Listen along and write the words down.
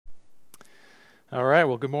All right.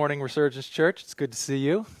 Well, good morning, Resurgence Church. It's good to see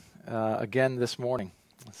you again this morning.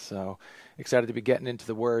 So excited to be getting into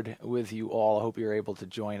the Word with you all. I hope you're able to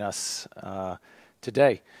join us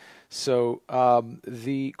today. So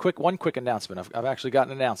one quick announcement. I've actually got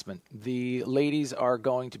an announcement. The ladies are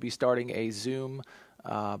going to be starting a Zoom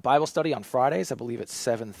Bible study on Fridays. I believe it's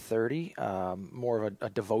 7:30. More of a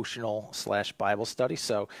devotional / Bible study.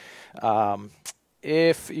 So.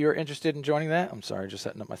 If you're interested in joining that, I'm sorry, just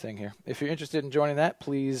setting up my thing here. If you're interested in joining that,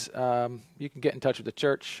 please, you can get in touch with the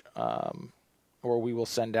church, or we will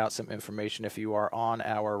send out some information. If you are on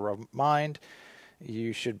our Remind,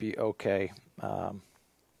 you should be okay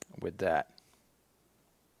with that.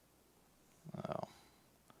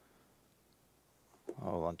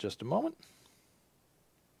 Hold on just a moment.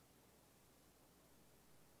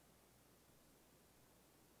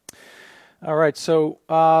 All right, so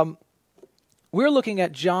we're looking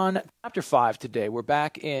at John chapter 5 today. We're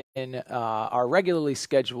back in our regularly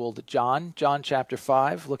scheduled John chapter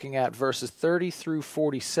 5, looking at verses 30 through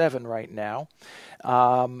 47 right now.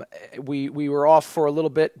 We were off for a little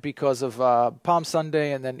bit because of Palm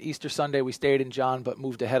Sunday, and then Easter Sunday we stayed in John but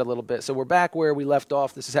moved ahead a little bit. So we're back where we left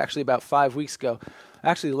off. This is actually about 5 weeks ago.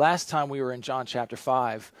 Actually, last time we were in John chapter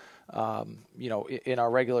 5, in our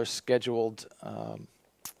regular scheduled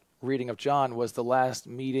reading of John was the last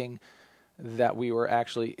meeting that we were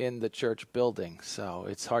actually in the church building. So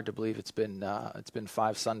it's hard to believe it's been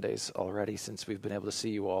 5 Sundays already since we've been able to see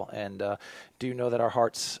you all. And do know that our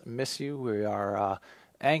hearts miss you. We are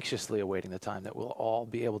anxiously awaiting the time that we'll all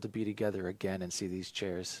be able to be together again and see these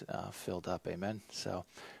chairs filled up. Amen. So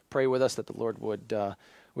pray with us that the Lord would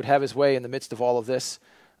have His way in the midst of all of this,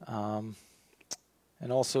 and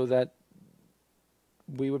also that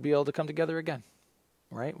we would be able to come together again.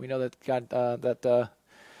 Right? We know that God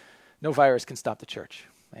no virus can stop the church.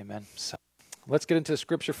 Amen. So let's get into the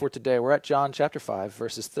scripture for today. We're at John chapter 5,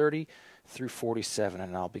 verses 30 through 47,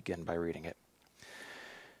 and I'll begin by reading it.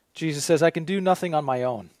 Jesus says, "I can do nothing on my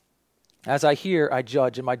own. As I hear, I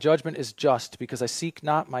judge, and my judgment is just, because I seek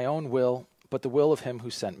not my own will, but the will of him who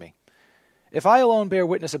sent me. If I alone bear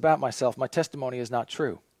witness about myself, my testimony is not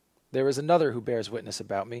true. There is another who bears witness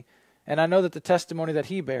about me, and I know that the testimony that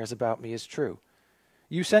he bears about me is true.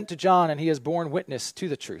 You sent to John, and he has borne witness to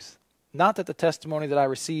the truth. Not that the testimony that I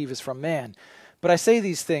receive is from man, but I say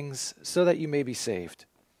these things so that you may be saved.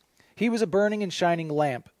 He was a burning and shining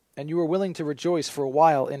lamp, and you were willing to rejoice for a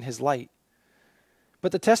while in his light.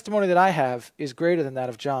 But the testimony that I have is greater than that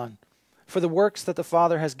of John. For the works that the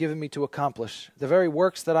Father has given me to accomplish, the very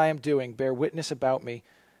works that I am doing, bear witness about me,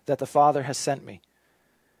 that the Father has sent me.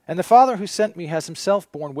 And the Father who sent me has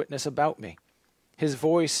himself borne witness about me. His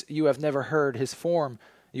voice you have never heard, his form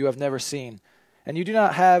you have never seen. And you do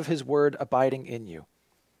not have his word abiding in you,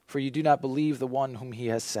 for you do not believe the one whom he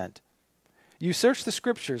has sent. You search the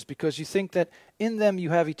Scriptures because you think that in them you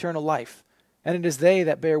have eternal life, and it is they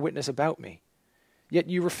that bear witness about me. Yet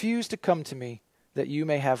you refuse to come to me that you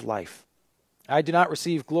may have life. I do not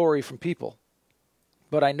receive glory from people,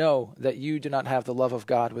 but I know that you do not have the love of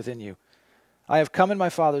God within you. I have come in my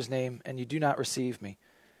Father's name, and you do not receive me.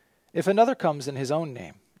 If another comes in his own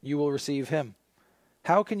name, you will receive him.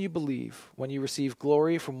 How can you believe when you receive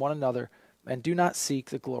glory from one another and do not seek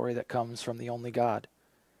the glory that comes from the only God?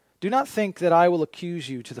 Do not think that I will accuse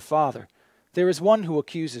you to the Father. There is one who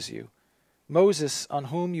accuses you, Moses, on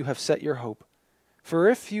whom you have set your hope. For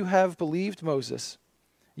if you have believed Moses,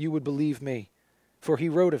 you would believe me, for he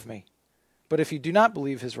wrote of me. But if you do not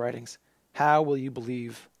believe his writings, how will you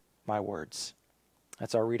believe my words?"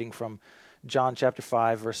 That's our reading from John chapter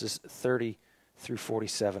 5, verses 30 through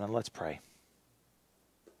 47. And let's pray.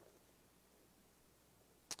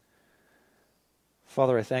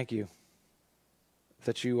 Father, I thank you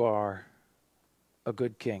that you are a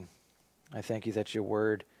good king. I thank you that your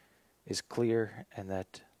word is clear and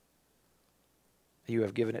that you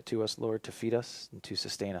have given it to us, Lord, to feed us and to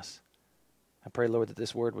sustain us. I pray, Lord, that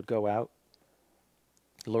this word would go out.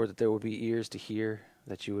 Lord, that there would be ears to hear,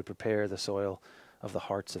 that you would prepare the soil of the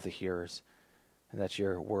hearts of the hearers, and that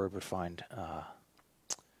your word would find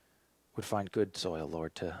good soil,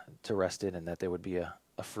 Lord, to rest in, and that there would be a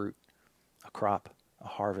fruit, a crop, a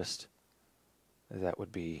harvest that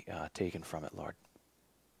would be taken from it, Lord.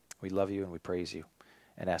 We love you and we praise you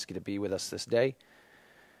and ask you to be with us this day.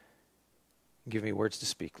 Give me words to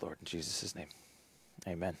speak, Lord, in Jesus' name.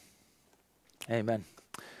 Amen. Amen.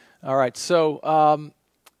 All right, so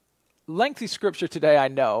lengthy scripture today, I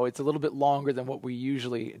know. It's a little bit longer than what we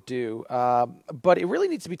usually do, but it really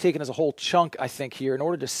needs to be taken as a whole chunk, I think, here in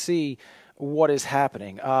order to see what is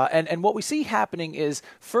happening. And what we see happening is,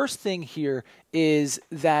 first thing here is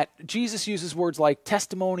that Jesus uses words like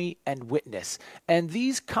testimony and witness. And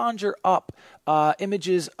these conjure up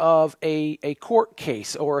images of a court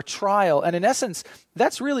case or a trial. And in essence,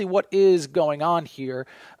 that's really what is going on here.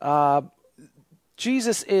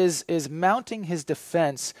 Jesus is mounting his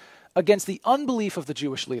defense against the unbelief of the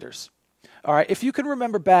Jewish leaders. All right, if you can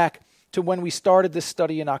remember back to when we started this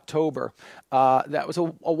study in October. That was a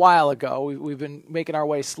while ago. We've been making our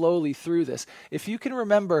way slowly through this. If you can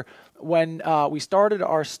remember when we started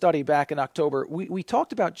our study back in October, we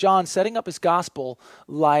talked about John setting up his gospel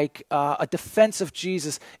like a defense of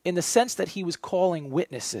Jesus in the sense that he was calling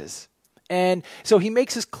witnesses. And so he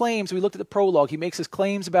makes his claims. We looked at the prologue. He makes his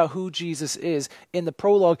claims about who Jesus is in the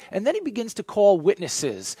prologue. And then he begins to call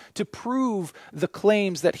witnesses to prove the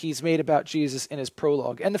claims that he's made about Jesus in his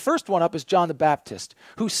prologue. And the first one up is John the Baptist,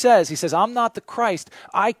 who says, I'm not the Christ.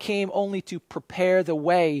 I came only to prepare the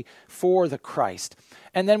way for the Christ.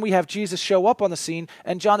 And then we have Jesus show up on the scene,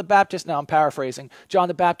 and John the Baptist, now I'm paraphrasing, John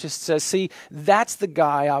the Baptist says, see, that's the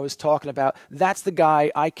guy I was talking about. That's the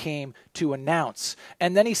guy I came to announce.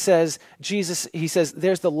 And then he says,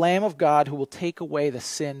 there's the Lamb of God who will take away the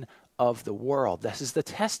sin of the world. This is the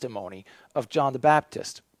testimony of John the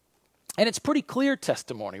Baptist. And it's pretty clear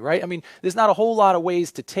testimony, right? I mean, there's not a whole lot of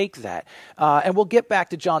ways to take that. And we'll get back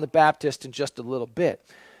to John the Baptist in just a little bit.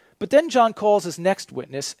 But then John calls his next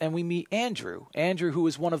witness, and we meet Andrew, who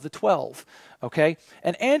is one of the 12, okay?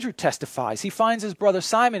 And Andrew testifies. He finds his brother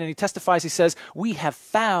Simon, and he testifies. He says, we have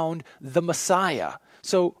found the Messiah.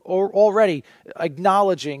 So already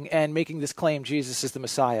acknowledging and making this claim, Jesus is the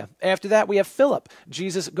Messiah. After that, we have Philip.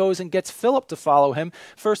 Jesus goes and gets Philip to follow him.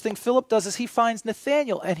 First thing Philip does is he finds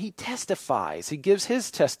Nathanael, and he testifies. He gives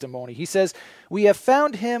his testimony. He says, we have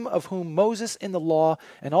found him of whom Moses in the law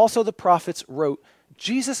and also the prophets wrote,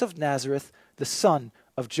 Jesus of Nazareth, the son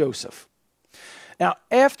of Joseph. Now,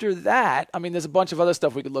 after that, I mean, there's a bunch of other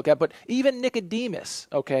stuff we could look at, but even Nicodemus,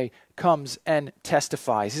 okay, comes and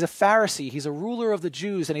testifies. He's a Pharisee. He's a ruler of the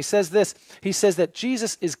Jews, and he says this. He says that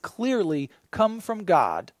Jesus is clearly come from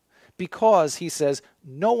God because, he says,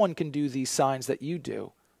 no one can do these signs that you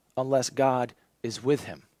do unless God is with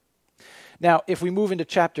him. Now, if we move into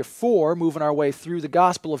chapter 4, moving our way through the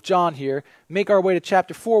Gospel of John here, make our way to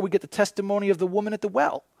chapter 4, we get the testimony of the woman at the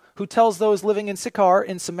well, who tells those living in Sychar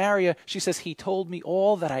in Samaria, she says, he told me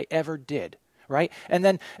all that I ever did, right? And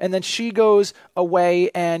then she goes away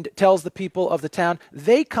and tells the people of the town.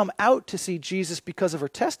 They come out to see Jesus because of her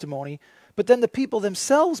testimony, but then the people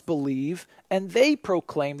themselves believe, and they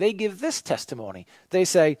proclaim, they give this testimony. They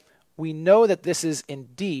say, we know that this is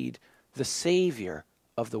indeed the Savior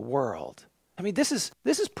of the world. I mean, this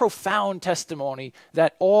is profound testimony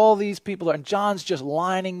that all these people are, and John's just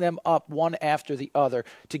lining them up one after the other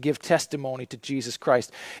to give testimony to Jesus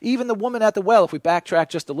Christ. Even the woman at the well, if we backtrack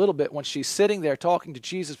just a little bit, when she's sitting there talking to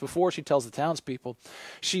Jesus before she tells the townspeople,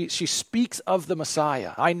 she speaks of the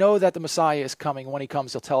Messiah. I know that the Messiah is coming. When he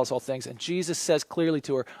comes, he'll tell us all things. And Jesus says clearly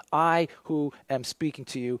to her, I who am speaking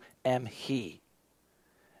to you am he.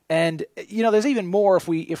 And, there's even more if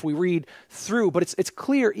we read through, but it's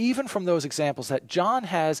clear even from those examples that John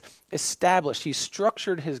has established, he's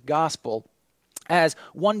structured his gospel as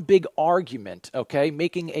one big argument, okay,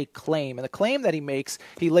 making a claim. And the claim that he makes,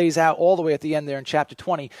 he lays out all the way at the end there in chapter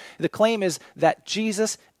 20. The claim is that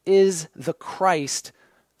Jesus is the Christ,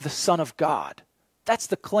 the Son of God. That's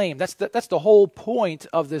the claim. That's the whole point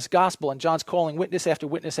of this gospel. And John's calling witness after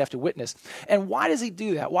witness after witness. And why does he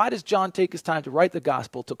do that? Why does John take his time to write the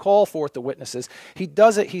gospel, to call forth the witnesses? He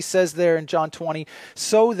does it, he says there in John 20,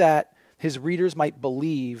 so that his readers might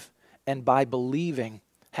believe, and by believing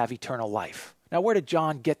have eternal life. Now, where did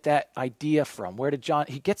John get that idea from?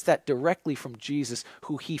 He gets that directly from Jesus,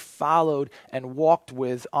 who he followed and walked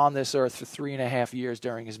with on this earth for 3.5 years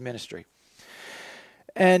during his ministry.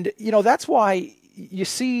 And, that's why you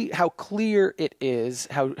see how clear it is,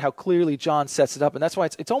 how clearly John sets it up. And that's why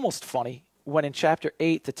it's almost funny when in chapter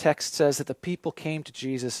 8 the text says that the people came to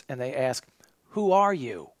Jesus and they ask, who are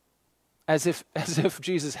you? As if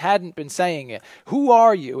Jesus hadn't been saying it. Who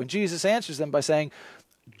are you? And Jesus answers them by saying,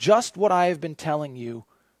 just what I have been telling you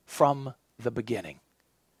from the beginning.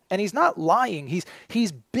 And he's not lying.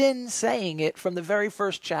 He's been saying it from the very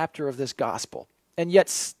first chapter of this gospel. And yet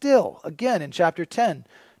still, again in chapter 10,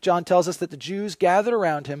 John tells us that the Jews gathered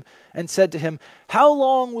around him and said to him, how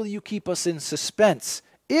long will you keep us in suspense?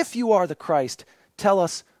 If you are the Christ, tell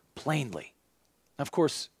us plainly. Of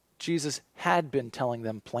course, Jesus had been telling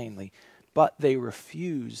them plainly, but they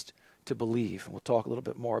refused to believe. And we'll talk a little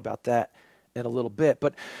bit more about that in a little bit.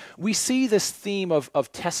 But we see this theme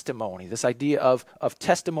of testimony, this idea of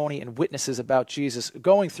testimony and witnesses about Jesus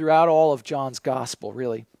going throughout all of John's gospel,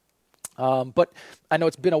 really. But I know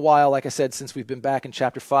it's been a while, like I said, since we've been back in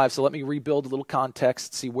chapter 5, so let me rebuild a little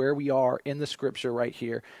context, see where we are in the scripture right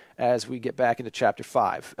here as we get back into chapter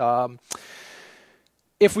 5.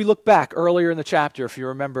 If we look back earlier in the chapter, if you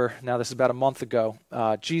remember, now this is about a month ago,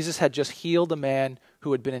 Jesus had just healed a man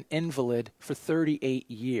who had been an invalid for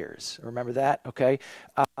 38 years. Remember that? Okay.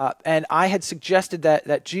 And I had suggested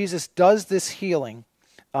that Jesus does this healing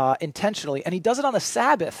intentionally, and he does it on the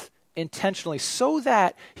Sabbath intentionally so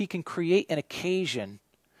that he can create an occasion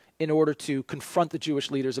in order to confront the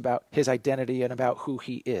Jewish leaders about his identity and about who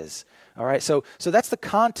he is. All right, so that's the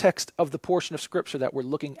context of the portion of Scripture that we're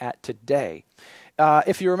looking at today.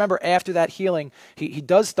 If you remember, after that healing, he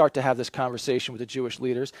does start to have this conversation with the Jewish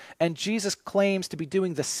leaders, and Jesus claims to be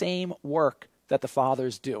doing the same work that the Father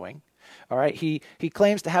is doing. All right, he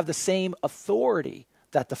claims to have the same authority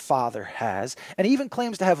that the Father has, and he even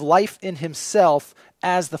claims to have life in himself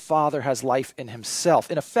as the Father has life in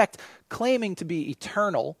himself. In effect, claiming to be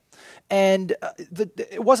eternal. And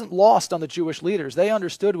it wasn't lost on the Jewish leaders. They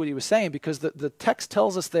understood what he was saying because the text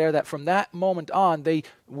tells us there that from that moment on, they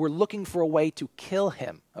were looking for a way to kill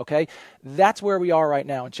him. Okay? That's where we are right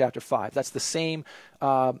now in chapter 5. That's the same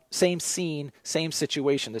scene, same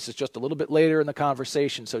situation. This is just a little bit later in the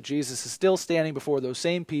conversation. So Jesus is still standing before those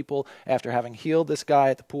same people after having healed this guy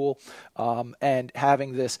at the pool and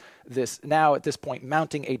having this now at this point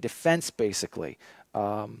mounting a defense basically.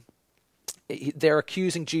 They're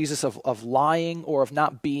accusing Jesus of lying or of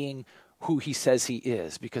not being who he says he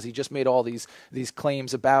is because he just made all these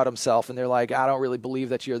claims about himself, and they're like, I don't really believe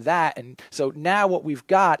that you're that. And so now what we've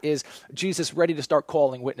got is Jesus ready to start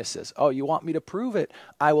calling witnesses. Oh, you want me to prove it?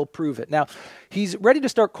 I will prove it. Now, he's ready to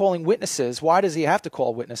start calling witnesses. Why does he have to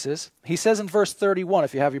call witnesses? He says in verse 31,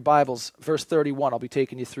 if you have your Bibles, verse 31, I'll be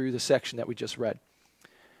taking you through the section that we just read.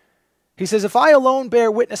 He says, if I alone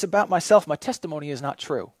bear witness about myself, my testimony is not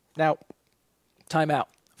true. Now, time out.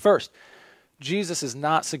 First, Jesus is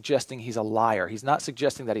not suggesting he's a liar. He's not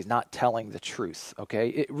suggesting that he's not telling the truth, okay?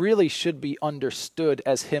 It really should be understood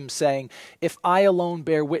as him saying, if I alone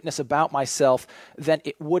bear witness about myself, then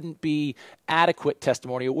it wouldn't be adequate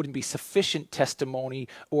testimony. It wouldn't be sufficient testimony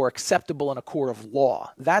or acceptable in a court of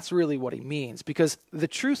law. That's really what he means, because the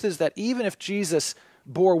truth is that even if Jesus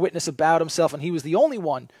bore witness about himself and he was the only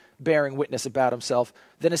one bearing witness about himself,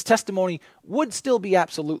 then his testimony would still be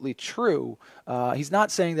absolutely true. He's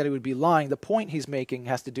not saying that he would be lying. The point he's making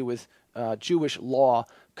has to do with Jewish law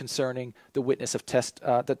concerning the witness of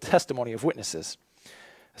the testimony of witnesses.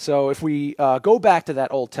 So if we go back to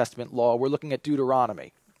that Old Testament law, we're looking at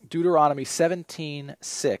Deuteronomy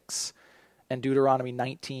 17:6 and Deuteronomy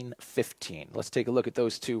 19:15. Let's take a look at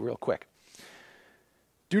those two real quick.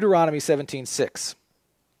 Deuteronomy 17:6.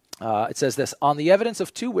 It says this, on the evidence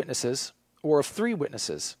of 2 witnesses or of 3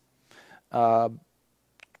 witnesses, the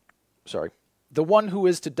one who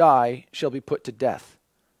is to die shall be put to death.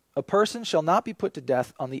 A person shall not be put to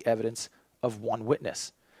death on the evidence of 1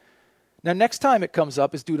 witness. Now, next time it comes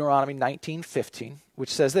up is Deuteronomy 19:15,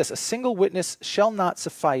 which says this, a single witness shall not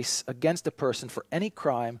suffice against a person for any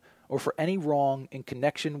crime or for any wrong in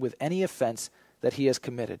connection with any offense that he has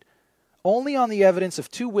committed. Only on the evidence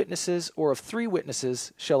of 2 witnesses or of 3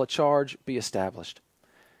 witnesses shall a charge be established.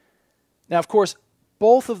 Now, of course,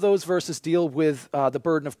 both of those verses deal with the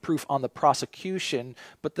burden of proof on the prosecution,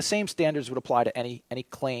 but the same standards would apply to any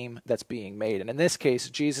claim that's being made. And in this case,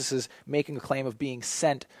 Jesus is making a claim of being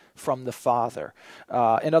sent from the Father.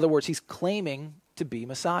 In other words, he's claiming to be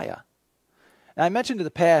Messiah. And I mentioned in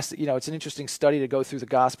the past, it's an interesting study to go through the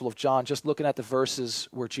Gospel of John, just looking at the verses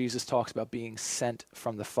where Jesus talks about being sent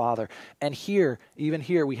from the Father. And even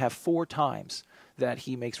here, we have 4 times that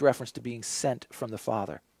he makes reference to being sent from the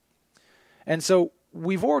Father. And so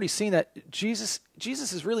we've already seen that Jesus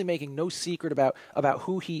is really making no secret about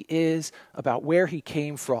who he is, about where he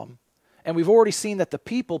came from. And we've already seen that the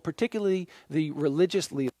people, particularly the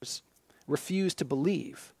religious leaders, refuse to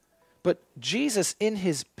believe. But Jesus, in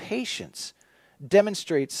his patience,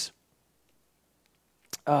 demonstrates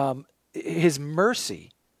his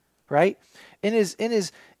mercy, right? In his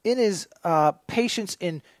patience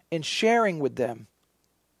in sharing with them,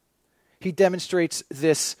 he demonstrates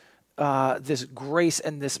this grace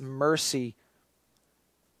and this mercy,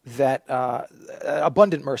 that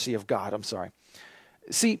abundant mercy of God.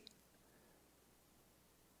 See,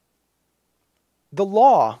 the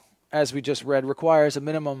law, as we just read, requires a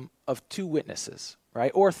minimum of 2 witnesses.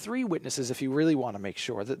 right? Or 3 witnesses if you really want to make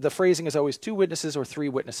sure. The phrasing is always 2 witnesses or 3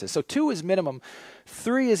 witnesses. So 2 is minimum.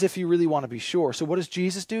 3 is if you really want to be sure. So what does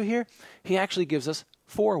Jesus do here? He actually gives us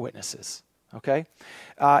 4 witnesses, okay?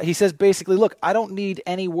 He says basically, look, I don't need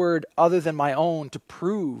any word other than my own to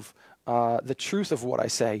prove the truth of what I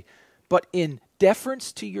say. But in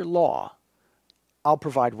deference to your law, I'll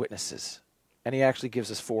provide witnesses. And he actually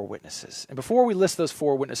gives us 4 witnesses. And before we list those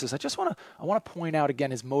 4 witnesses, I want to point out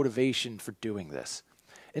again his motivation for doing this.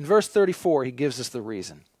 In verse 34, he gives us the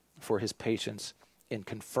reason for his patience in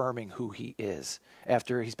confirming who he is.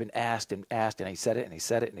 After he's been asked and asked, and he said it, and he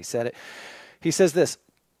said it, and he said it. He says this,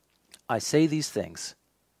 I say these things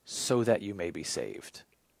so that you may be saved.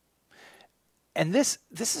 And this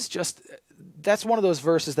is just, that's one of those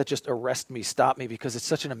verses that just arrest me, stop me, because it's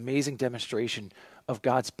such an amazing demonstration of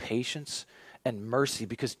God's patience and mercy,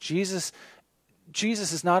 because Jesus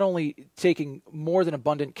is not only taking more than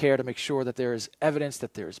abundant care to make sure that there is evidence,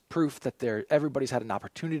 that there is proof, that everybody's had an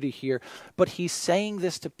opportunity here, but he's saying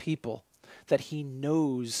this to people that he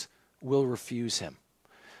knows will refuse him.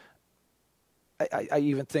 I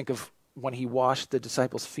even think of when he washed the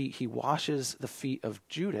disciples' feet, he washes the feet of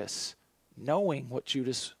Judas, knowing what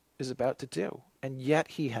Judas is about to do, and yet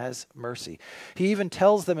he has mercy. He even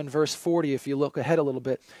tells them in verse 40, if you look ahead a little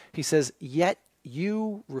bit, he says, yet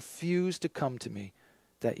you refuse to come to me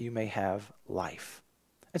that you may have life.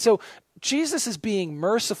 And so Jesus is being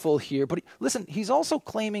merciful here, but listen, he's also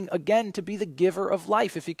claiming again to be the giver of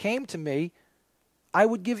life. If you came to me, I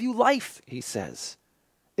would give you life, he says.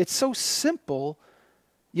 It's so simple,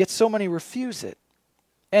 yet so many refuse it.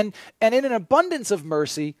 And in an abundance of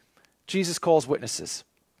mercy, Jesus calls witnesses.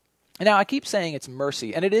 And now I keep saying it's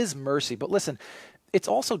mercy, and it is mercy, but listen, it's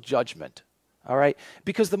also judgment, all right?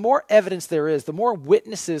 Because the more evidence there is, the more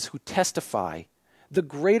witnesses who testify, the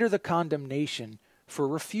greater the condemnation for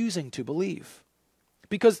refusing to believe.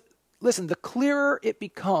 Because, listen, the clearer it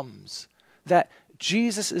becomes that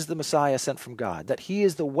Jesus is the Messiah sent from God, that he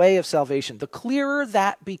is the way of salvation, the clearer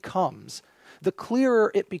that becomes, the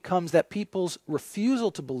clearer it becomes that people's refusal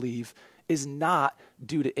to believe is not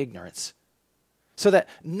due to ignorance. So that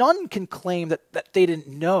none can claim that they didn't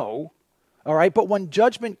know, all right? But when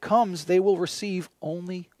judgment comes, they will receive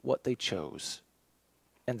only what they chose.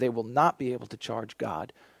 And they will not be able to charge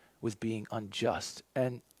God with being unjust.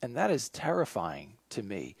 And that is terrifying to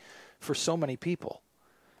me for so many people.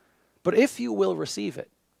 But if you will receive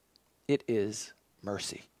it, it is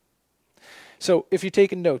mercy. So if you're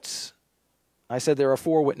taking notes, I said there are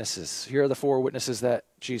 4 witnesses. Here are the 4 witnesses that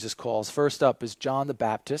Jesus calls. First up is John the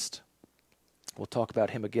Baptist. We'll talk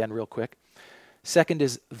about him again real quick. Second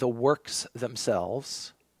is the works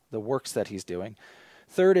themselves, the works that he's doing.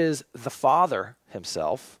 Third is the Father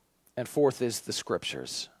himself. And fourth is the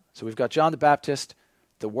Scriptures. So we've got John the Baptist,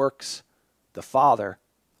 the works, the Father,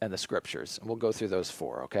 and the Scriptures. And we'll go through those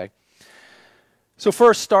 4, okay? So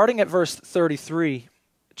first, starting at verse 33,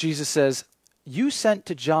 Jesus says, you sent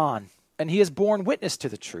to John, and he has borne witness to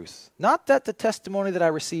the truth. Not that the testimony that I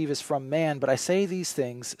receive is from man, but I say these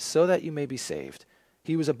things so that you may be saved.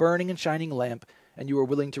 He was a burning and shining lamp, and you were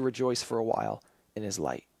willing to rejoice for a while in his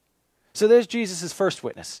light. So there's Jesus' first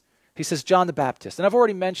witness. He says, John the Baptist. And I've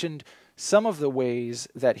already mentioned some of the ways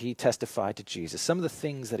that he testified to Jesus, some of the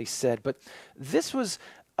things that he said, but this was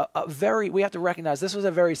we have to recognize this was a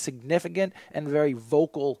very significant and very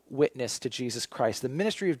vocal witness to Jesus Christ. The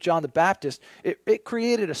ministry of John the Baptist, it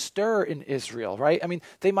created a stir in Israel, right? I mean,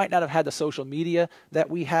 they might not have had the social media that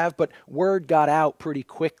we have, but word got out pretty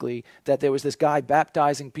quickly that there was this guy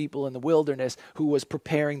baptizing people in the wilderness who was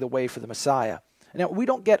preparing the way for the Messiah. Now, we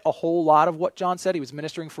don't get a whole lot of what John said. He was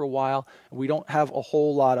ministering for a while. We don't have a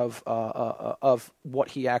whole lot of what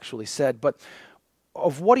he actually said, but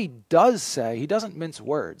of what he does say, he doesn't mince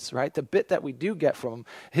words, right? The bit that we do get from him,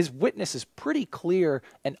 his witness is pretty clear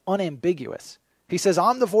and unambiguous. He says,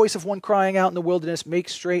 I'm the voice of one crying out in the wilderness, make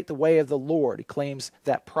straight the way of the Lord. He claims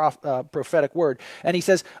that prophetic word. And he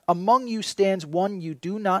says, among you stands one you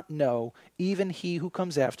do not know, even he who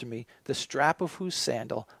comes after me, the strap of whose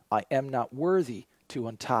sandal I am not worthy to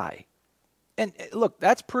untie. And look,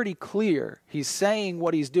 that's pretty clear. He's saying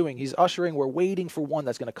what he's doing. He's ushering, we're waiting for one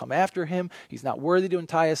that's going to come after him. He's not worthy to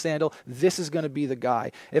untie a sandal. This is going to be the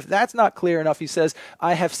guy. If that's not clear enough, he says,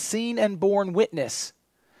 I have seen and borne witness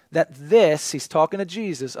that this, he's talking to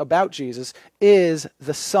Jesus, about Jesus, is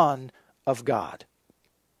the Son of God.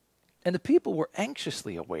 And the people were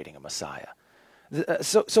anxiously awaiting a Messiah.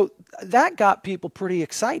 So that got people pretty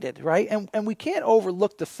excited, right? And we can't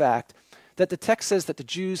overlook the fact that the text says that the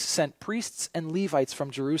Jews sent priests and Levites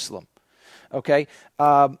from Jerusalem, okay?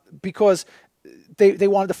 Because they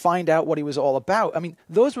wanted to find out what he was all about. I mean,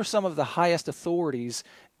 those were some of the highest authorities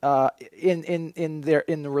in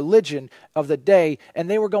the religion of the day, and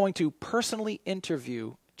they were going to personally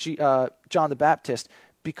interview John the Baptist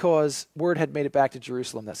because word had made it back to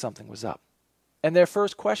Jerusalem that something was up. And their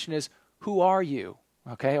first question is, "Who are you?"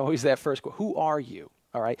 Okay, always that first question. Who are you?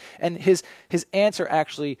 All right, and his answer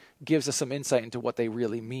actually gives us some insight into what they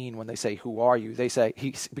really mean when they say, "Who are you?" They say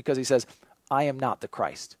because he says, "I am not the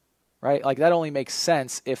Christ." Right? Like that only makes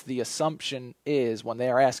sense if the assumption is when they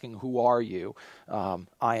are asking, "Who are you?"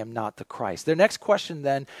 I am not the Christ. Their next question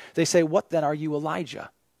then, they say, "What then are you, Elijah?"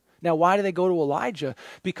 Now, why do they go to Elijah?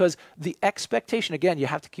 Because the expectation, again, you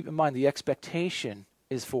have to keep in mind, the expectation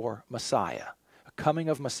is for Messiah, a coming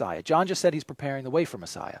of Messiah. John just said he's preparing the way for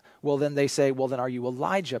Messiah. Well, then they say, "Well, then are you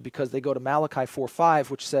Elijah?" Because they go to Malachi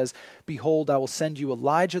 4:5, which says, "Behold, I will send you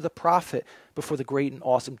Elijah the prophet before the great and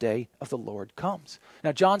awesome day of the Lord comes."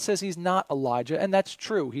 Now, John says he's not Elijah, and that's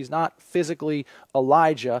true. He's not physically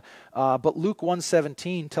Elijah, but Luke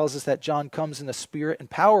 1:17 tells us that John comes in the spirit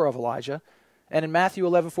and power of Elijah. And in Matthew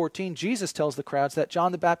 11:14, Jesus tells the crowds that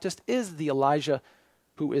John the Baptist is the Elijah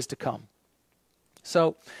who is to come.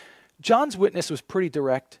 So John's witness was pretty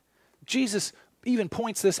direct. Jesus even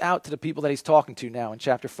points this out to the people that he's talking to now in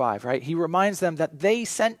chapter 5, right? He reminds them that they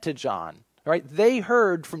sent to John, right? They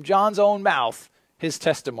heard from John's own mouth his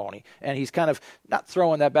testimony. And he's kind of not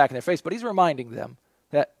throwing that back in their face, but he's reminding them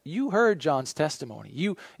that you heard John's testimony.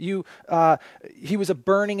 He was a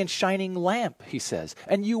burning and shining lamp, he says,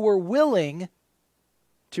 and you were willing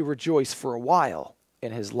to rejoice for a while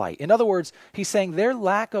in his light. In other words, he's saying their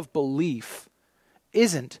lack of belief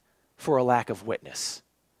isn't for a lack of witness.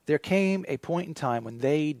 There came a point in time when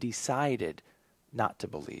they decided not to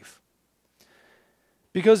believe.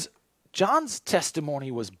 Because John's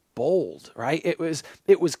testimony was bold, right? It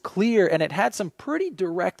was clear, and it had some pretty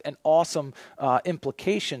direct and awesome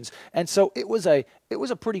implications. And so it was a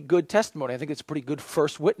pretty good testimony. I think it's a pretty good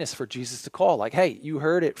first witness for Jesus to call. Like, hey, you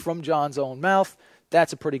heard it from John's own mouth.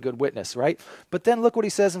 That's a pretty good witness, right? But then look what he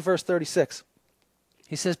says in verse 36.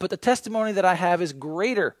 He says, "But the testimony that I have is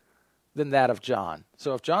greater than that of John."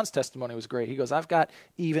 So if John's testimony was great, he goes, "I've got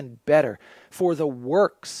even better. For the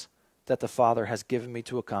works that the Father has given me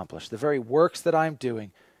to accomplish, the very works that I'm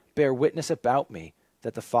doing, bear witness about me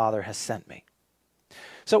that the Father has sent me."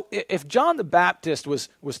 So if John the Baptist was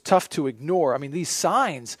tough to ignore, I mean, these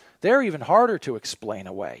signs, they're even harder to explain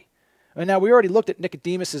away. And now we already looked at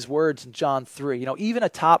Nicodemus's words in John 3. You know, even a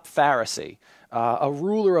top Pharisee, a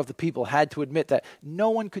ruler of the people, had to admit that no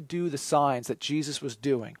one could do the signs that Jesus was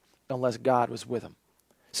doing unless God was with him.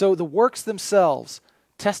 So the works themselves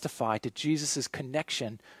testify to Jesus'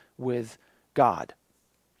 connection with God.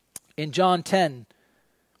 In John 10,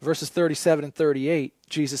 verses 37 and 38,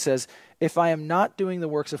 Jesus says, "If I am not doing the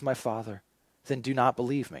works of my Father, then do not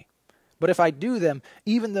believe me. But if I do them,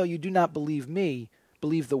 even though you do not believe me,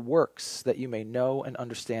 believe the works, that you may know and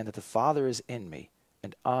understand that the Father is in me,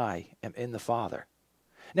 and I am in the Father."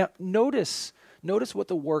 Now, notice what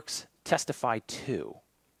the works testify to.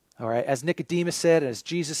 All right, as Nicodemus said, and as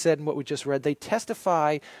Jesus said in what we just read, they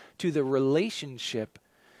testify to the relationship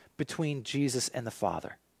between Jesus and the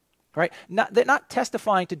Father. Right? They're not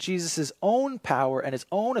testifying to Jesus' own power and his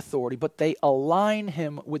own authority, but they align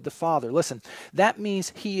him with the Father. Listen, that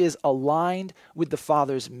means he is aligned with the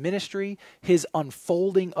Father's ministry, his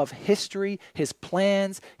unfolding of history, his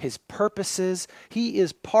plans, his purposes. He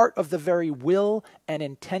is part of the very will and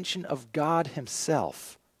intention of God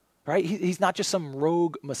himself. Right? He's not just some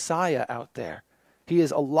rogue Messiah out there. He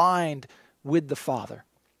is aligned with the Father.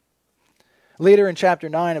 Later in chapter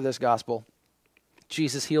 9 of this gospel,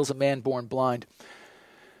 Jesus heals a man born blind.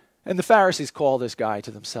 And the Pharisees call this guy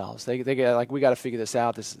to themselves. They get like, we got to figure this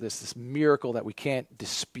out, this miracle that we can't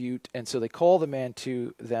dispute. And so they call the man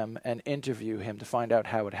to them and interview him to find out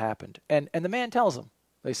how it happened. And the man tells them.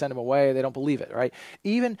 They send him away. They don't believe it, right?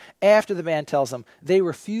 Even after the man tells them, they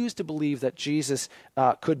refuse to believe that Jesus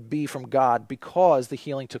could be from God because the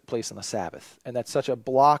healing took place on the Sabbath. And that's such a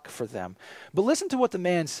block for them. But listen to what the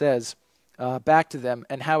man says back to them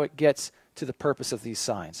and how it gets to the purpose of these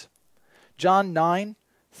signs. John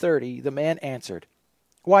 9:30, the man answered,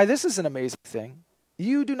 "Why, this is an amazing thing.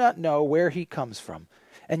 You do not know where he comes from,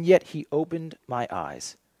 and yet he opened my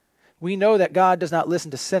eyes. We know that God does not listen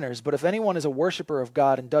to sinners, but if anyone is a worshiper of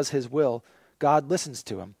God and does his will, God listens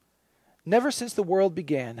to him. Never since the world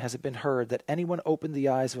began has it been heard that anyone opened the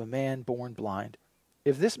eyes of a man born blind.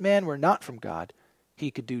 If this man were not from God, he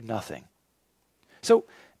could do nothing." So,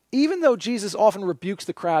 even though Jesus often rebukes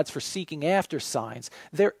the crowds for seeking after signs,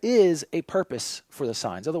 there is a purpose for the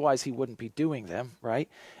signs. Otherwise, he wouldn't be doing them, right?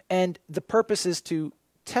 And the purpose is to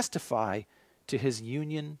testify to his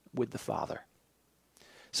union with the Father.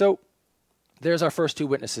 So there's our first two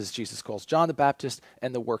witnesses Jesus calls, John the Baptist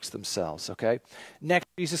and the works themselves, okay? Next,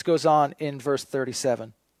 Jesus goes on in verse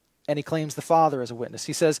 37, and he claims the Father as a witness.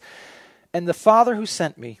 He says, "And the Father who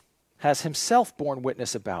sent me has himself borne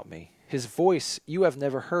witness about me. His voice you have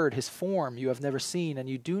never heard, his form you have never seen, and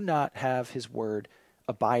you do not have his word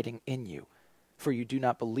abiding in you, for you do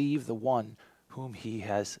not believe the one whom he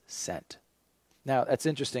has sent." Now, that's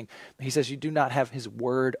interesting. He says you do not have his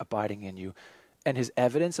word abiding in you, and his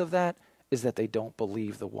evidence of that is that they don't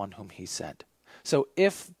believe the one whom he sent. So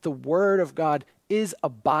if the word of God is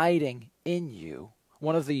abiding in you,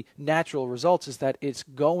 one of the natural results is that it's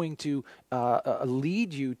going to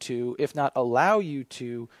lead you to, if not allow you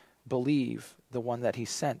to, believe the one that he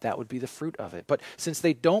sent. That would be the fruit of it. But since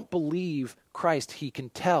they don't believe Christ, he can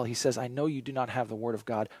tell. He says, I know you do not have the word of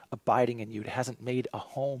God abiding in you. It hasn't made a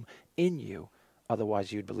home in you.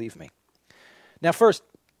 Otherwise, you'd believe me. Now, first,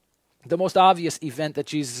 the most obvious event that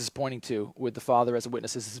Jesus is pointing to with the Father as a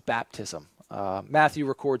witness is his baptism. Matthew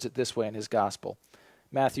records it this way in his gospel.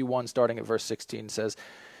 Matthew 1, starting at verse 16, says,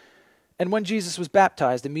 "And when Jesus was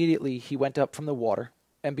baptized, immediately he went up from the water,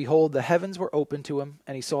 and behold, the heavens were opened to him,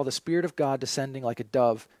 and he saw the Spirit of God descending like a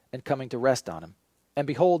dove and coming to rest on him. And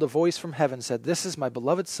behold, a voice from heaven said, 'This is my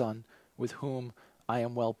beloved Son, with whom I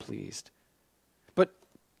am well pleased.'" But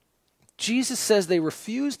Jesus says they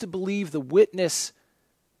refuse to believe the witness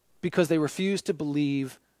because they refuse to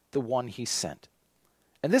believe the one he sent.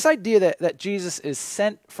 And this idea that Jesus is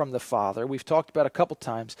sent from the Father, we've talked about a couple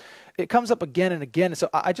times, it comes up again and again. And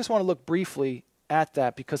so I just want to look briefly at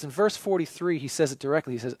that, because in verse 43, he says it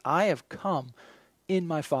directly. He says, "I have come in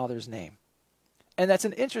my Father's name." And that's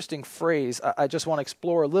an interesting phrase. I just want to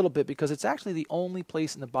explore a little bit, because it's actually the only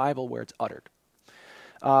place in the Bible where it's uttered.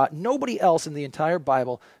 Nobody else in the entire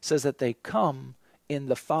Bible says that they come in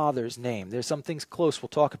the Father's name. There's some things close we'll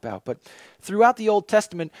talk about, but throughout the Old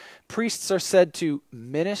Testament, priests are said to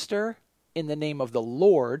minister in the name of the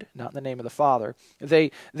Lord, not in the name of the Father.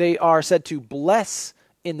 They are said to bless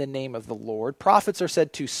in the name of the Lord. Prophets are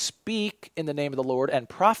said to speak in the name of the Lord and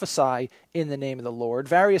prophesy in the name of the Lord.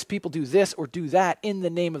 Various people do this or do that in the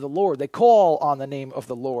name of the Lord. They call on the name of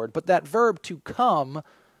the Lord. But that verb to come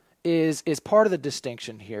is part of the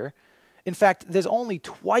distinction here. In fact, there's only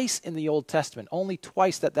twice in the Old Testament, only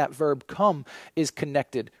twice that verb come is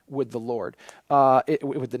connected with the Lord,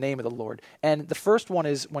 with the name of the Lord. And the first one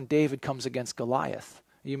is when David comes against Goliath.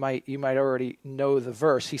 You might already know the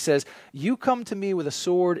verse. He says, "You come to me with a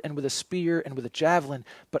sword and with a spear and with a javelin,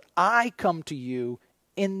 but I come to you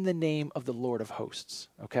in the name of the Lord of hosts."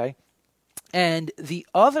 Okay? And the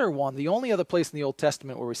other one, the only other place in the Old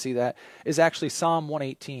Testament where we see that is actually Psalm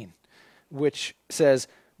 118, which says,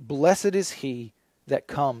 "Blessed is he that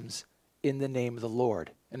comes in the name of the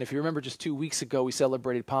Lord." And if you remember, just 2 weeks ago, we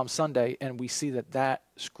celebrated Palm Sunday, and we see that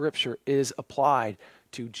scripture is applied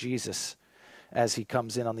to Jesus as he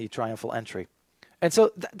comes in on the triumphal entry. And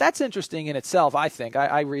so that's interesting in itself, I think.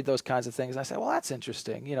 I read those kinds of things, and I say, well, that's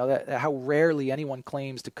interesting, that how rarely anyone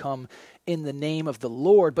claims to come in the name of the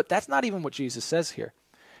Lord. But that's not even what Jesus says here.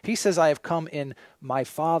 He says, "I have come in my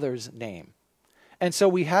Father's name." And so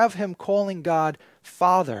we have him calling God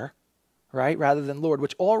Father, right, rather than Lord,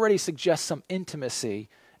 which already suggests some intimacy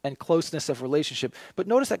and closeness of relationship. But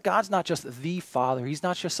notice that God's not just the Father. He's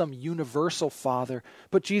not just some universal Father,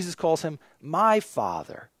 but Jesus calls him my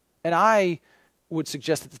Father. And I would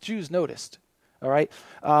suggest that the Jews noticed. All right,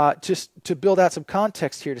 just to build out some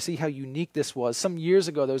context here to see how unique this was. Some years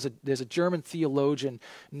ago, there's a German theologian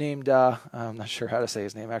named, I'm not sure how to say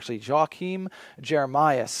his name actually, Joachim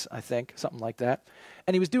Jeremias, I think, something like that.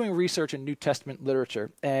 And he was doing research in New Testament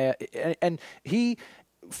literature. And he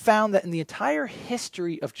found that in the entire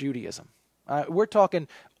history of Judaism, we're talking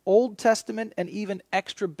Old Testament and even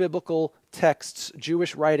extra-biblical texts,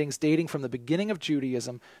 Jewish writings dating from the beginning of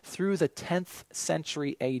Judaism through the 10th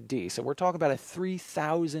century AD. So we're talking about a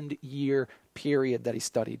 3,000-year period that he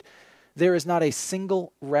studied. There is not a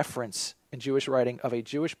single reference in Jewish writing of a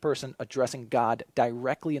Jewish person addressing God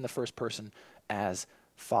directly in the first person as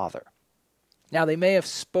Father. Now, they may have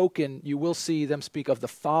spoken, you will see them speak of the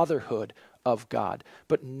fatherhood of God,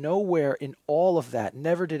 but nowhere in all of that,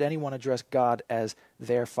 never did anyone address God as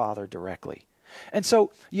their Father directly. And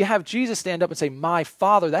so you have Jesus stand up and say, "My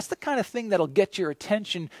Father." That's the kind of thing that'll get your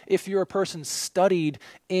attention if you're a person studied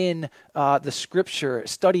in the Scripture,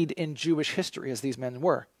 studied in Jewish history, as these men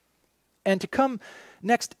were. And to come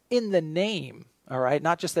next in the name, all right,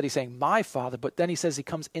 not just that he's saying "my Father," but then he says he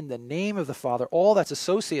comes in the name of the Father. All that's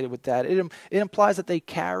associated with that, it implies that they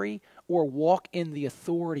carry or walk in the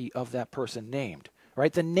authority of that person named,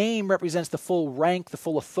 right? The name represents the full rank, the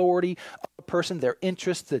full authority of the person, their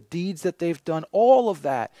interests, the deeds that they've done, all of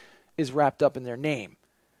that is wrapped up in their name.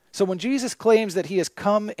 So when Jesus claims that he has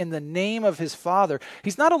come in the name of his Father,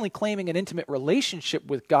 he's not only claiming an intimate relationship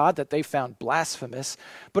with God that they found blasphemous,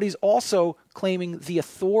 but he's also claiming the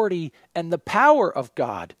authority and the power of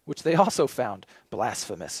God, which they also found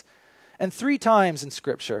blasphemous. And 3 times in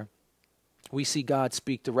Scripture, we see God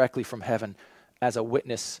speak directly from heaven as a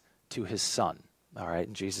witness to his Son. All right,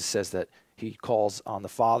 and Jesus says that he calls on the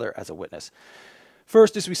Father as a witness.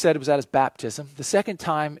 First, as we said, it was at his baptism. The second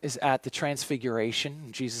time is at the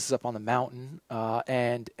Transfiguration. Jesus is up on the mountain,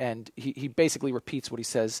 and he basically repeats what he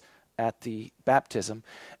says at the baptism.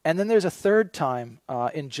 And then there's a third time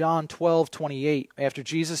in John 12:28, after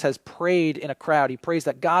Jesus has prayed in a crowd. He prays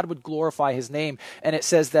that God would glorify his name, and it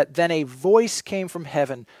says that then a voice came from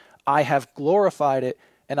heaven, I have glorified it,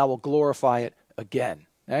 and I will glorify it again.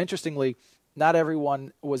 Now, interestingly, not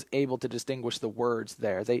everyone was able to distinguish the words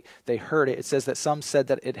there. They heard it. It says that some said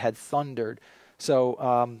that it had thundered.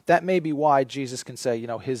 So that may be why Jesus can say,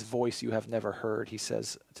 his voice you have never heard, he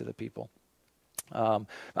says to the people. I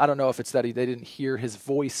don't know if it's that they didn't hear his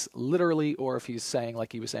voice literally, or if he's saying,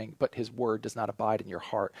 like he was saying, but his word does not abide in your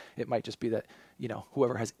heart. It might just be that,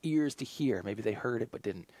 whoever has ears to hear, maybe they heard it but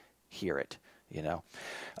didn't hear it,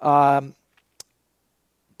 But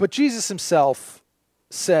Jesus himself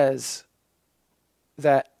says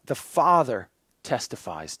that the Father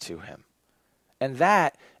testifies to him. And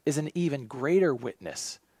that is an even greater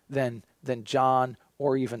witness than John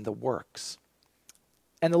or even the works.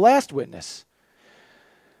 And the last witness,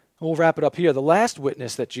 we'll wrap it up here, the last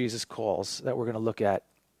witness that Jesus calls that we're going to look at,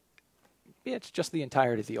 it's just the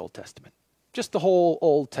entirety of the Old Testament. Just the whole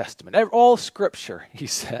Old Testament. All Scripture, he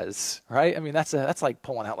says, right? I mean, that's like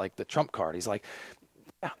pulling out like the trump card. He's like,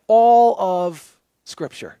 all of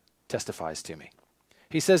Scripture testifies to me.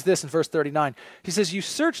 He says this in verse 39. He says, you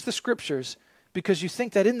search the Scriptures because you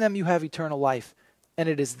think that in them you have eternal life, and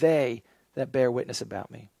it is they that bear witness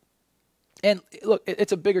about me. And look,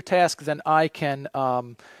 it's a bigger task than I can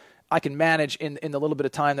manage in the little bit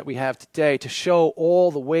of time that we have today to show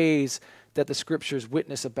all the ways that the Scriptures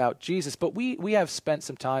witness about Jesus. But we have spent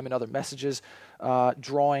some time in other messages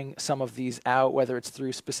drawing some of these out, whether it's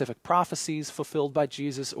through specific prophecies fulfilled by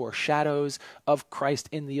Jesus or shadows of Christ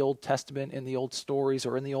in the Old Testament, in the old stories,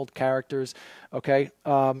 or in the old characters. Okay,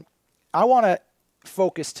 I want to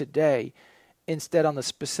focus today instead on the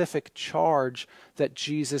specific charge that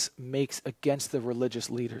Jesus makes against the religious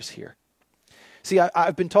leaders here. See,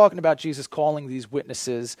 I've been talking about Jesus calling these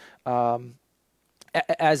witnesses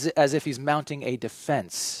as if he's mounting a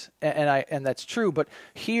defense, and that's true. But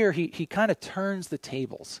here he kind of turns the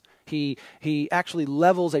tables. He actually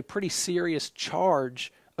levels a pretty serious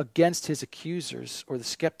charge against his accusers or the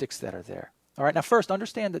skeptics that are there. All right. Now, first,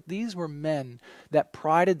 understand that these were men that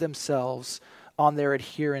prided themselves on their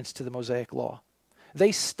adherence to the Mosaic law.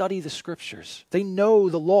 They study the Scriptures. They know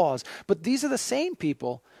the laws. But these are the same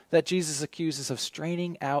people that Jesus accuses of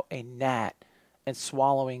straining out a gnat and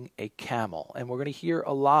swallowing a camel. And we're going to hear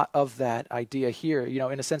a lot of that idea here.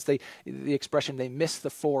 In a sense, the expression, they miss the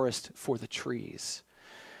forest for the trees.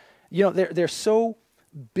 They're so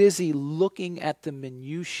busy looking at the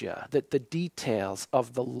minutiae, the details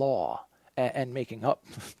of the law, and making up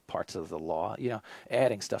parts of the law,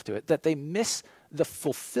 adding stuff to it, that they miss the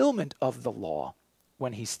fulfillment of the law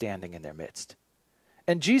when he's standing in their midst.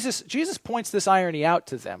 And Jesus points this irony out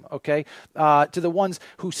to them, okay? To the ones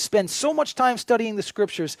who spend so much time studying the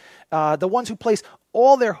Scriptures, the ones who place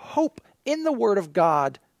all their hope in the Word of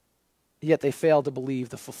God, yet they fail to believe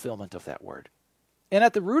the fulfillment of that Word. And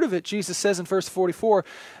at the root of it, Jesus says in verse 44,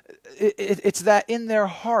 it's that in their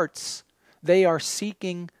hearts they are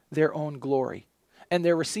seeking their own glory, and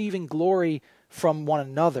they're receiving glory from one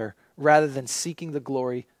another rather than seeking the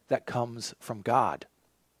glory that comes from God.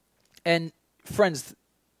 And friends,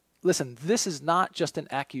 listen, this is not just an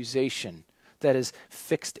accusation that is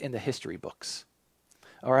fixed in the history books.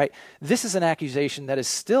 All right? This is an accusation that is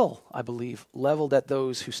still, I believe, leveled at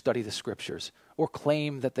those who study the Scriptures or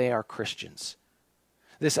claim that they are Christians.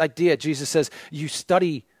 This idea, Jesus says, you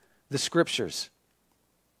study the Scriptures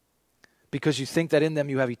because you think that in them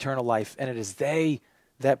you have eternal life, and it is they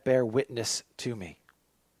that bear witness to me.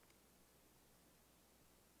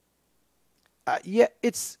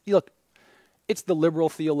 It's the liberal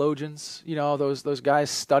theologians, those guys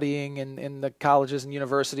studying in the colleges and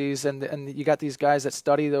universities, and you got these guys that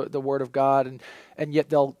study the Word of God, and yet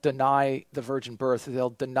they'll deny the virgin birth,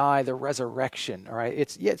 they'll deny the resurrection, all right?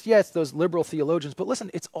 It's those liberal theologians, but listen,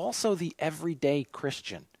 it's also the everyday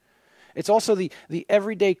Christian. It's also the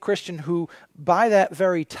everyday Christian who, by that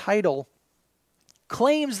very title,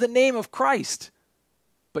 claims the name of Christ,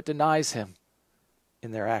 but denies him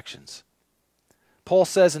in their actions. Paul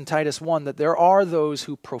says in Titus 1 that there are those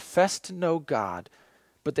who profess to know God,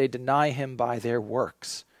 but they deny him by their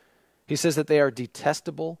works. He says that they are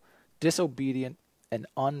detestable, disobedient, and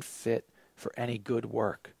unfit for any good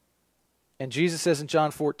work. And Jesus says in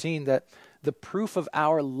John 14 that the proof of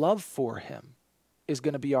our love for him is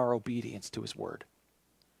going to be our obedience to his word.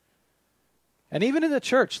 And even in the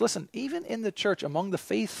church, listen, even in the church among the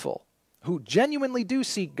faithful who genuinely do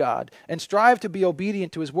seek God and strive to be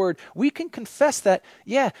obedient to his word, we can confess that,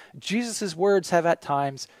 yeah, Jesus' words have at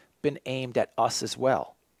times been aimed at us as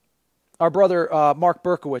well. Our brother Mark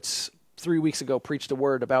Berkowitz 3 weeks ago preached a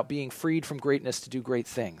word about being freed from greatness to do great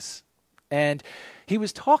things. And he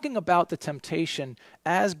was talking about the temptation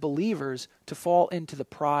as believers to fall into the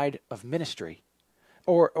pride of ministry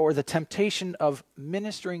or the temptation of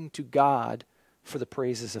ministering to God for the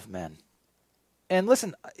praises of men. And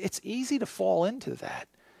listen, it's easy to fall into that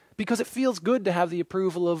because it feels good to have the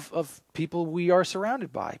approval of people we are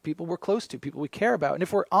surrounded by, people we're close to, people we care about. And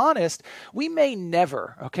if we're honest, we may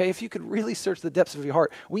never, okay, if you could really search the depths of your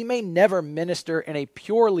heart, we may never minister in a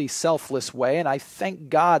purely selfless way, and I thank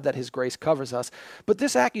God that his grace covers us. But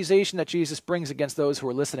this accusation that Jesus brings against those who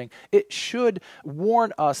are listening, it should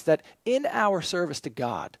warn us that in our service to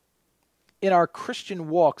God, in our Christian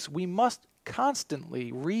walks, we must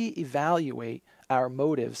constantly reevaluate our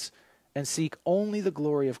motives and seek only the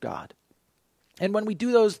glory of God. And when we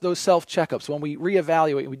do those self-checkups, when we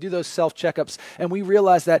reevaluate, we do those self-checkups, and we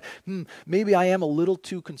realize that maybe I am a little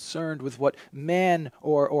too concerned with what man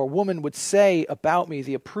or woman would say about me,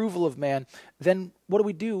 the approval of man, then what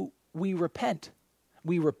do? We repent.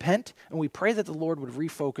 We repent, and we pray that the Lord would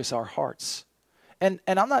refocus our hearts. And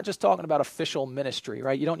I'm not just talking about official ministry,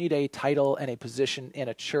 right? You don't need a title and a position in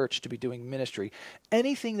a church to be doing ministry.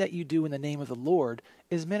 Anything that you do in the name of the Lord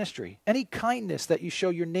is ministry. Any kindness that you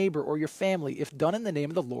show your neighbor or your family, if done in the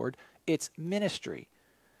name of the Lord, it's ministry.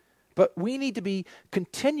 But we need to be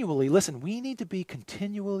continually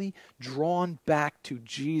drawn back to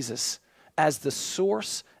Jesus as the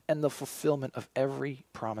source and the fulfillment of every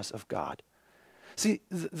promise of God. See,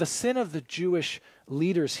 the sin of the Jewish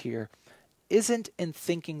leaders here isn't in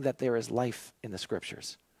thinking that there is life in the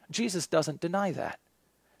scriptures. Jesus doesn't deny that.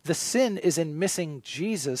 The sin is in missing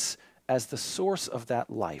Jesus as the source of that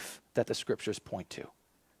life that the scriptures point to.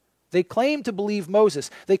 They claim to believe Moses.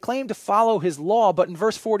 They claim to follow his law, but in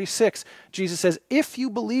verse 46, Jesus says, if you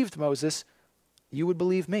believed Moses, you would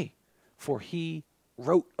believe me, for he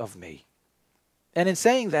wrote of me. And in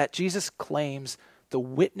saying that, Jesus claims the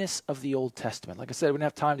witness of the Old Testament. Like I said, we don't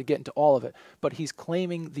have time to get into all of it, but he's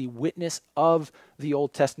claiming the witness of the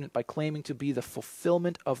Old Testament by claiming to be the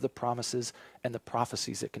fulfillment of the promises and the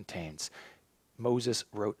prophecies it contains. Moses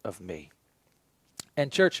wrote of me.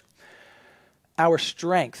 And church, our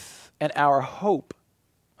strength and our hope,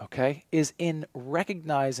 okay, is in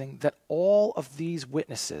recognizing that all of these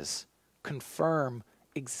witnesses confirm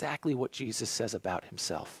exactly what Jesus says about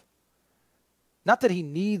himself. Not that he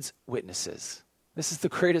needs witnesses. This is the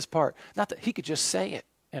greatest part. Not that he could just say it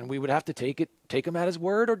and we would have to take him at his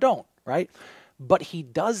word or don't, right? But he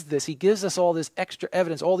does this. He gives us all this extra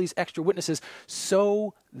evidence, all these extra witnesses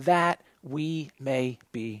so that we may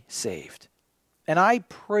be saved. And I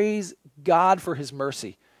praise God for his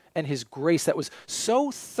mercy and his grace that was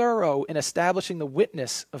so thorough in establishing the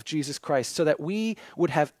witness of Jesus Christ so that we would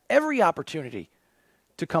have every opportunity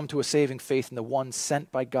to come to a saving faith in the one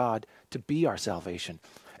sent by God to be our salvation.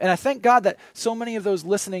 And I thank God that so many of those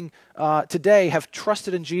listening today have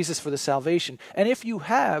trusted in Jesus for the salvation. And if you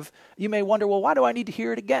have, you may wonder, well, why do I need to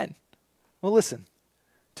hear it again? Well, listen,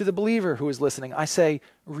 to the believer who is listening, I say,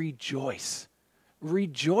 rejoice.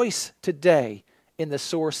 Rejoice today in the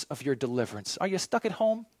source of your deliverance. Are you stuck at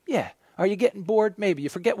home? Yeah. Are you getting bored? Maybe. You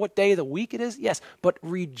forget what day of the week it is? Yes. But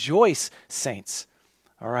rejoice, saints,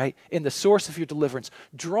 all right, in the source of your deliverance.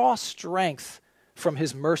 Draw strength from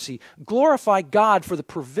his mercy. Glorify God for the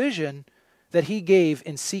provision that he gave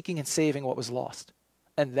in seeking and saving what was lost.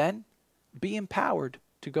 And then be empowered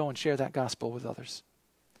to go and share that gospel with others.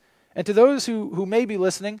 And to those who may be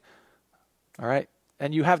listening, all right,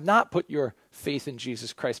 and you have not put your faith in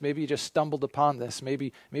Jesus Christ, maybe you just stumbled upon this,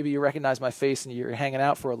 maybe you recognize my face and you're hanging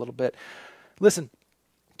out for a little bit. Listen,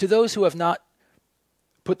 to those who have not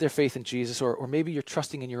put their faith in Jesus, or maybe you're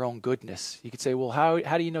trusting in your own goodness. You could say, well, how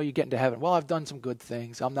do you know you get into heaven? Well, I've done some good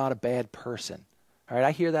things. I'm not a bad person. All right,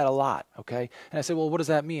 I hear that a lot, okay? And I say, well, what does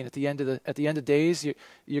that mean? At the end of days,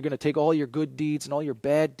 you're going to take all your good deeds and all your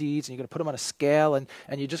bad deeds, and you're going to put them on a scale, and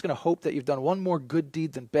you're just going to hope that you've done one more good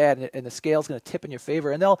deed than bad, and the scale's going to tip in your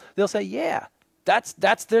favor. And they'll say, yeah, That's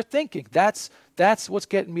their thinking. That's what's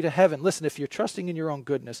getting me to heaven. Listen, if you're trusting in your own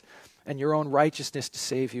goodness and your own righteousness to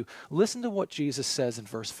save you, listen to what Jesus says in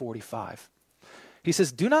verse 45. He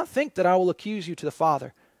says, "Do not think that I will accuse you to the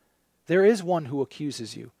Father. There is one who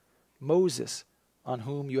accuses you, Moses, on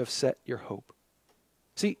whom you have set your hope."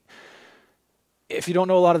 See, if you don't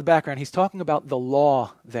know a lot of the background, he's talking about the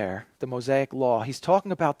law there, the Mosaic law. He's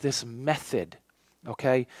talking about this method,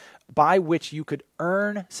 okay, by which you could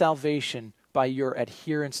earn salvation by your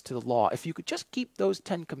adherence to the law. If you could just keep those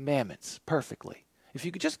 10 commandments perfectly, if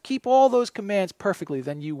you could just keep all those commands perfectly,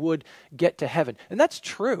 then you would get to heaven. And that's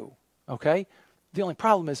true, okay? The only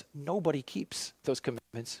problem is nobody keeps those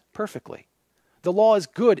commandments perfectly. The law is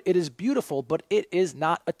good, it is beautiful, but it is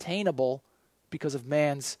not attainable because of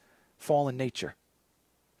man's fallen nature.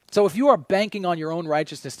 So if you are banking on your own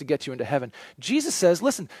righteousness to get you into heaven, Jesus says,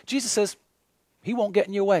 listen, Jesus says, he won't get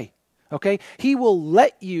in your way, okay? He will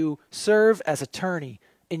let you serve as attorney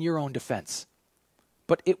in your own defense.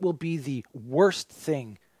 But it will be the worst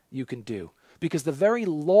thing you can do, because the very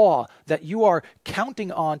law that you are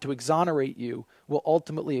counting on to exonerate you will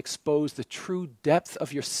ultimately expose the true depth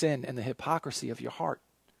of your sin and the hypocrisy of your heart.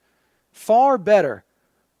 Far better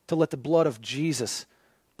to let the blood of Jesus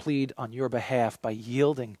plead on your behalf by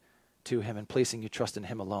yielding to him and placing your trust in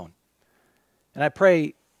him alone. And I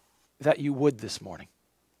pray that you would this morning.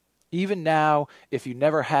 Even now, if you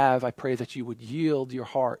never have, I pray that you would yield your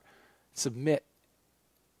heart, submit,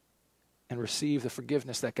 and receive the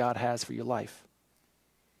forgiveness that God has for your life.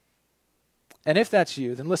 And if that's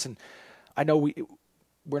you, then listen, I know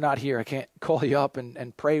we're not here. I can't call you up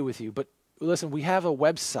and pray with you, but listen, we have a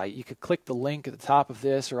website. You could click the link at the top of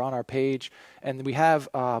this or on our page, and we have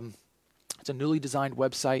it's a newly designed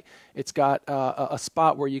website. It's got a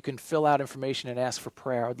spot where you can fill out information and ask for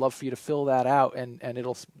prayer. I'd love for you to fill that out, and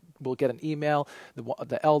we'll get an email.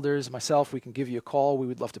 The elders, myself, we can give you a call. We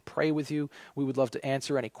would love to pray with you. We would love to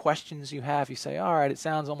answer any questions you have. You say, all right, it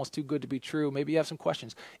sounds almost too good to be true. Maybe you have some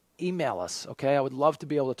questions. Email us, okay? I would love to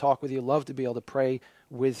be able to talk with you, love to be able to pray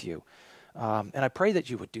with you. And I pray that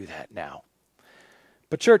you would do that now.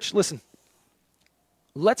 But church, listen,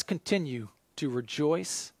 let's continue to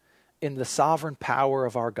rejoice in the sovereign power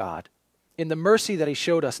of our God, in the mercy that he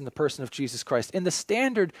showed us in the person of Jesus Christ, in the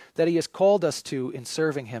standard that he has called us to in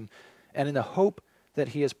serving him, and in the hope that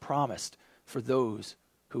he has promised for those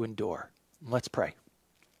who endure. Let's pray.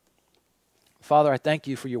 Father, I thank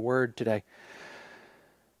you for your word today.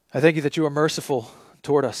 I thank you that you are merciful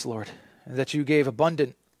toward us, Lord, and that you gave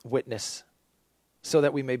abundant witness so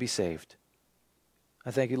that we may be saved. I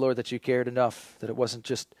thank you, Lord, that you cared enough, that it wasn't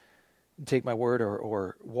just take my word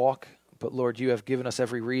or walk, but Lord, you have given us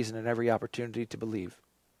every reason and every opportunity to believe.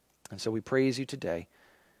 And so we praise you today.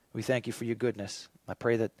 We thank you for your goodness. I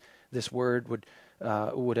pray that this word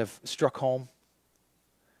would have struck home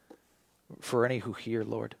for any who hear,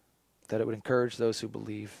 Lord, that it would encourage those who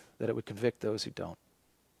believe, that it would convict those who don't.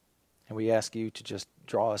 And we ask you to just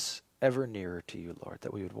draw us ever nearer to you, Lord,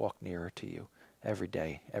 that we would walk nearer to you every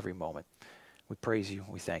day, every moment. We praise you.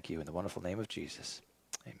 We thank you in the wonderful name of Jesus.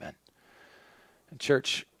 Amen. And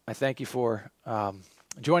church, I thank you for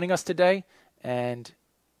joining us today, and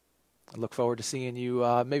I look forward to seeing you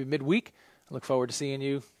maybe midweek. I look forward to seeing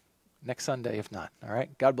you next Sunday, if not. All right?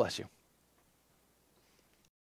 God bless you.